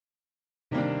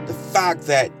fact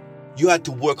that you had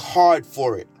to work hard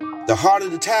for it. The harder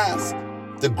the task,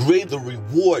 the greater the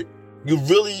reward.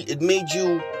 It made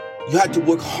you had to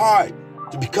work hard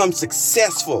to become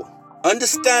successful.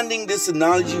 Understanding this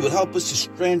analogy will help us to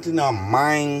strengthen our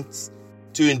minds,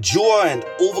 to endure and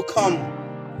overcome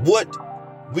what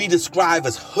we describe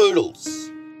as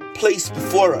hurdles placed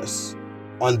before us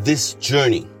on this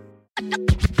journey.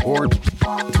 Born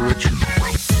to Achieve.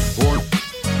 Born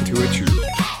to Achieve.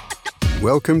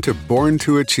 Welcome to Born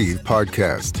to Achieve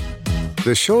podcast,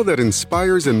 the show that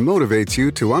inspires and motivates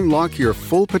you to unlock your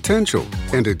full potential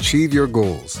and achieve your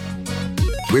goals.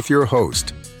 With your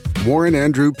host, Warren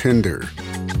Andrew Pinder.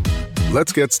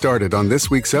 Let's get started on this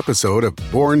week's episode of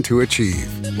Born to Achieve.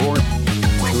 Born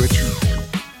to Achieve.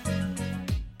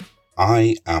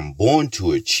 I am born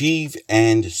to achieve,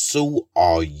 and so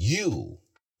are you.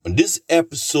 On this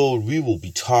episode, we will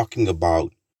be talking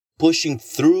about pushing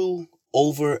through,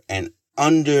 over, and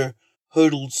under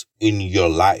hurdles in your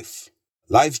life.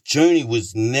 Life's journey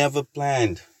was never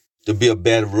planned to be a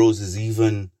bed of roses,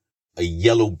 even a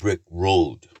yellow brick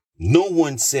road. No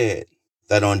one said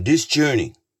that on this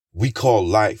journey we call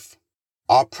life,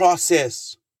 our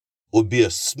process would be a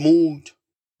smooth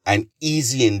and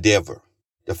easy endeavor.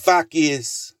 The fact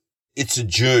is, it's a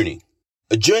journey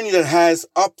that has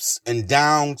ups and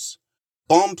downs,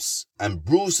 bumps and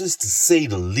bruises, to say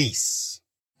the least.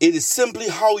 It is simply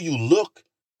how you look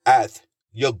at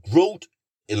your growth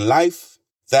in life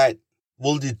that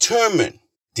will determine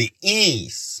the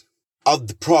ease of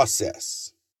the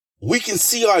process. We can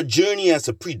see our journey as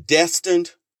a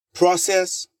predestined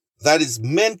process that is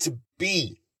meant to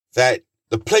be, that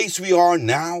the place we are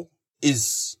now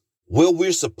is where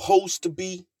we're supposed to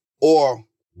be, or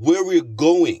where we're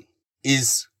going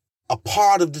is a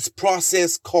part of this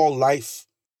process called life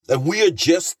that we are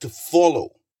just to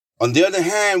follow. On the other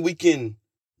hand, we can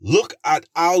look at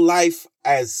our life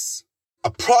as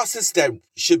a process that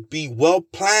should be well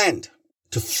planned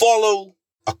to follow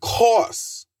a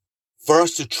course for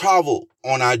us to travel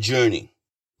on our journey.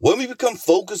 When we become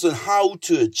focused on how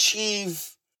to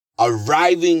achieve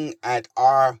arriving at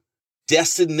our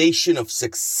destination of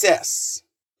success,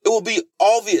 it will be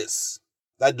obvious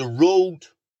that the road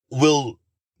will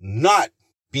not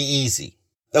be easy,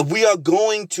 that we are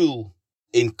going to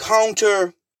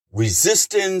encounter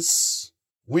resistance,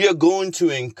 we are going to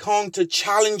encounter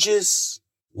challenges,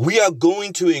 we are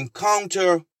going to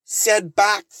encounter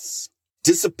setbacks,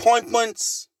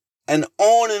 disappointments, and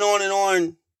on and on and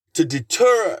on to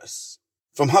deter us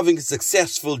from having a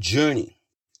successful journey.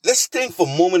 Let's think for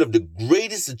a moment of the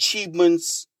greatest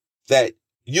achievements that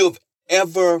you have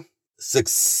ever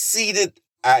succeeded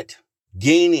at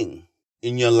gaining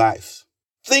in your life.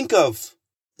 Think of,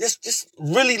 just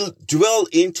really dwell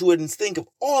into it and think of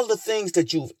all the things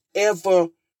that you've ever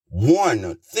won,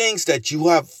 or things that you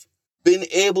have been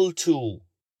able to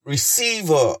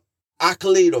receive an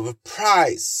accolade or a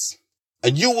prize.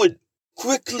 And you would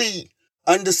quickly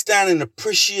understand and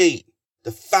appreciate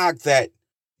the fact that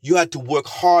you had to work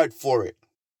hard for it.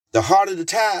 The harder the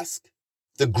task,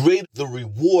 the greater the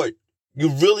reward.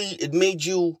 It made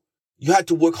you had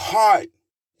to work hard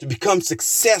to become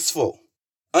successful.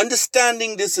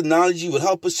 Understanding this analogy will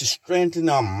help us to strengthen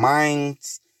our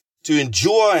minds, to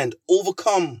endure and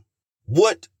overcome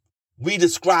what we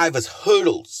describe as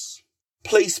hurdles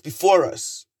placed before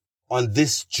us on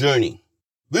this journey.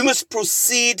 We must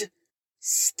proceed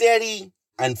steady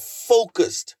and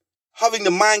focused, having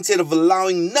the mindset of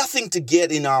allowing nothing to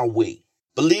get in our way,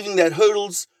 believing that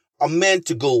hurdles are meant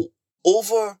to go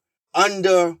over,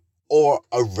 under, or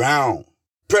around.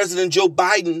 President Joe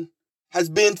Biden has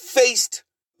been faced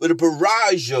with a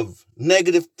barrage of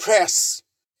negative press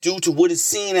due to what is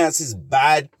seen as his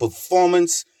bad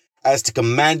performance as the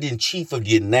commander-in-chief of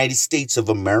the United States of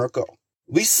America.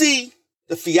 We see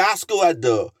the fiasco at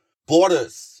the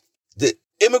borders, the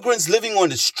immigrants living on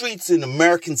the streets in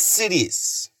American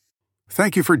cities.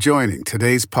 Thank you for joining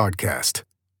today's podcast.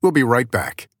 We'll be right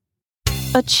back.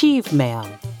 Achieve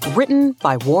Man, written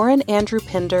by Warren Andrew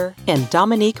Pinder and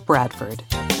Dominique Bradford.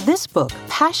 This book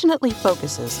passionately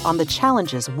focuses on the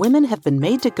challenges women have been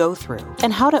made to go through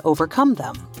and how to overcome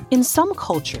them. In some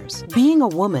cultures, being a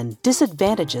woman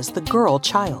disadvantages the girl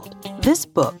child. This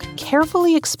book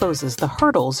carefully exposes the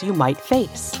hurdles you might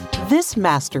face. This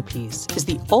masterpiece is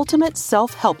the ultimate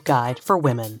self-help guide for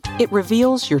women. It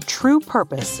reveals your true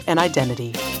purpose and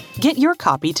identity. Get your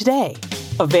copy today.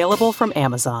 Available from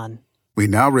Amazon. We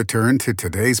now return to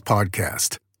today's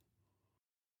podcast.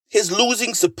 His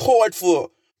losing support for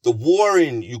the war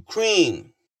in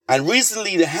Ukraine, and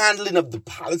recently the handling of the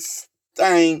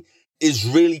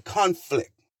Palestine-Israeli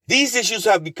conflict. These issues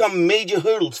have become major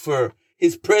hurdles for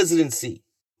his presidency.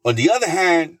 On the other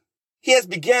hand, he has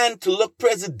begun to look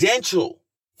presidential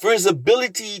for his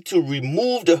ability to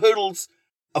remove the hurdles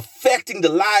affecting the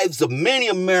lives of many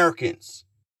Americans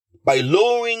by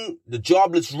lowering the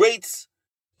jobless rates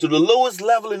to the lowest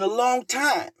level in a long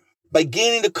time, by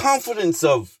gaining the confidence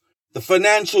of the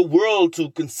financial world to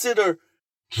consider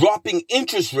dropping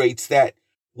interest rates that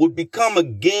would become a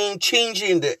game changer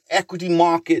in the equity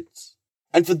markets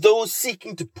and for those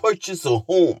seeking to purchase a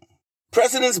home.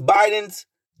 President Biden's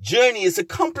journey is a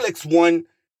complex one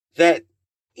that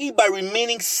by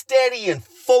remaining steady and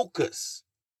focused,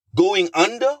 going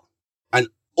under and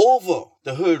over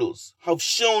the hurdles, have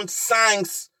shown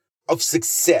signs of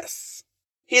success.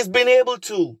 He has been able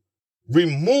to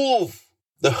remove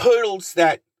the hurdles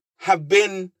that have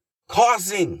been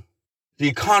causing the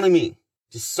economy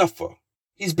to suffer.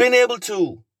 He's been able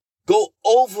to go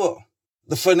over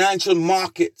the financial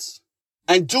markets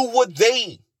and do what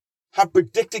they have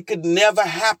predicted could never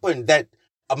happen, that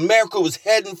America was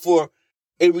heading for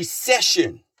a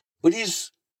recession. But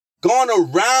he's gone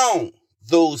around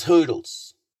those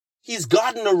hurdles. He's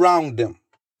gotten around them.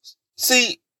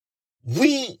 See,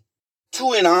 we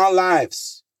too in our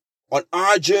lives, on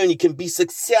our journey, can be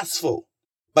successful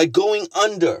by going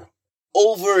under,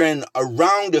 over, and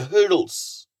around the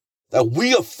hurdles that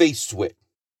we are faced with.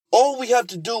 All we have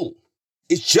to do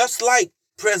is, just like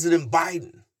President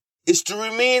Biden, is to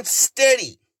remain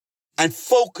steady and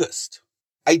focused,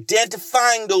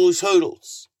 identifying those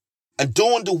hurdles and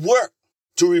doing the work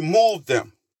to remove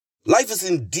them. Life is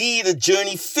indeed a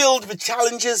journey filled with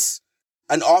challenges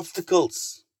and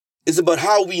obstacles. It's about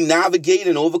how we navigate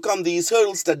and overcome these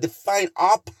hurdles that define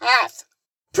our path.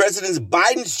 President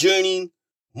Biden's journey,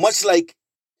 much like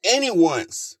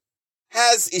anyone's,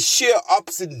 has its share of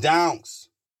ups and downs.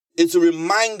 It's a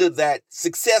reminder that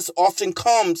success often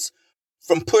comes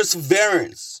from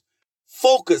perseverance,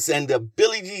 focus, and the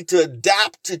ability to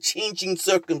adapt to changing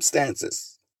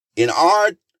circumstances. In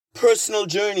our personal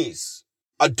journeys,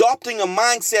 adopting a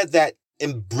mindset that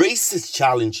embraces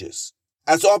challenges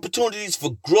as opportunities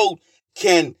for growth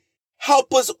can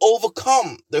help us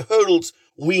overcome the hurdles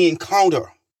we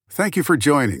encounter. Thank you for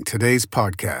joining today's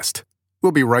podcast.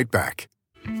 We'll be right back.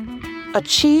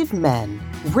 Achieve Men,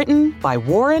 written by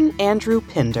Warren Andrew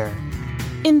Pinder.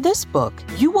 In this book,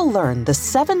 you will learn the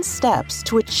 7 steps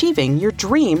to achieving your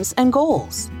dreams and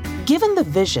goals. Given the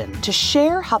vision to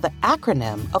share how the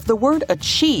acronym of the word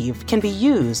achieve can be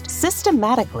used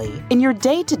systematically in your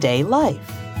day-to-day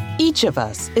life. Each of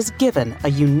us is given a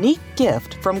unique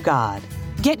gift from God.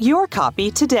 Get your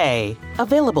copy today.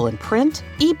 Available in print,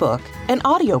 ebook, and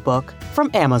audiobook from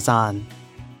Amazon.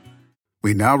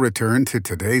 We now return to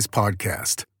today's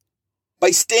podcast.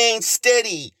 By staying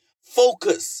steady,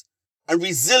 focused, and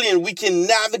resilient, we can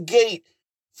navigate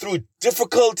through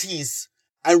difficulties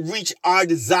and reach our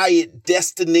desired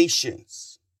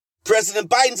destinations. President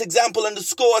Biden's example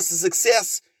underscores the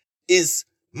success is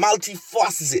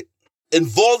multifaceted,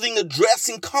 involving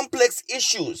addressing complex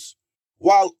issues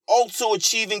while also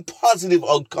achieving positive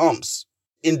outcomes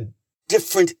in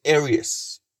different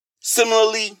areas.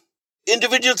 Similarly,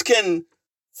 individuals can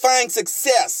find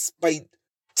success by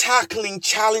tackling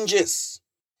challenges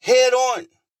head on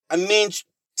and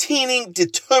maintaining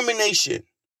determination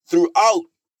throughout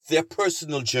their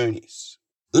personal journeys.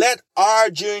 Let our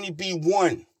journey be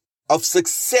one of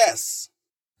success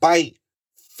by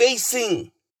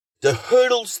facing the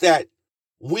hurdles that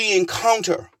we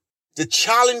encounter, the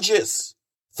challenges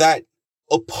that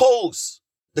oppose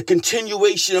the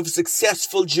continuation of a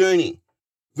successful journey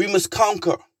we must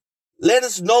conquer. Let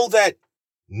us know that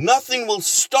nothing will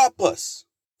stop us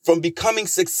from becoming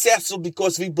successful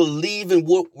because we believe in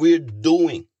what we're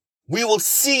doing. We will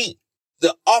see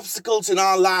the obstacles in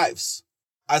our lives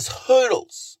as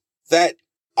hurdles that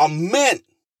are meant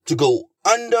to go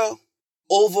under,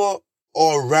 over,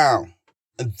 or around.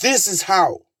 And this is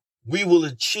how we will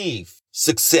achieve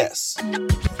success.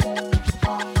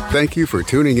 Thank you for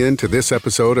tuning in to this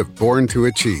episode of Born to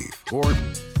Achieve. Born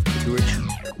to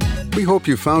Achieve. We hope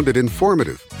you found it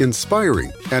informative,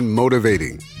 inspiring, and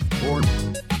motivating. Born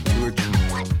to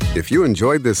Achieve. If you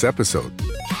enjoyed this episode,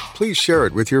 please share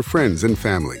it with your friends and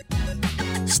family.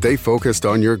 Stay focused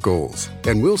on your goals,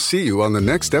 and we'll see you on the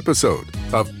next episode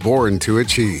of Born to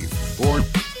Achieve. Born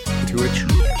to Achieve.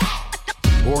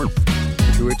 Born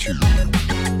to Achieve.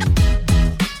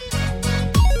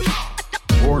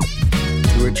 Born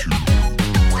to Achieve.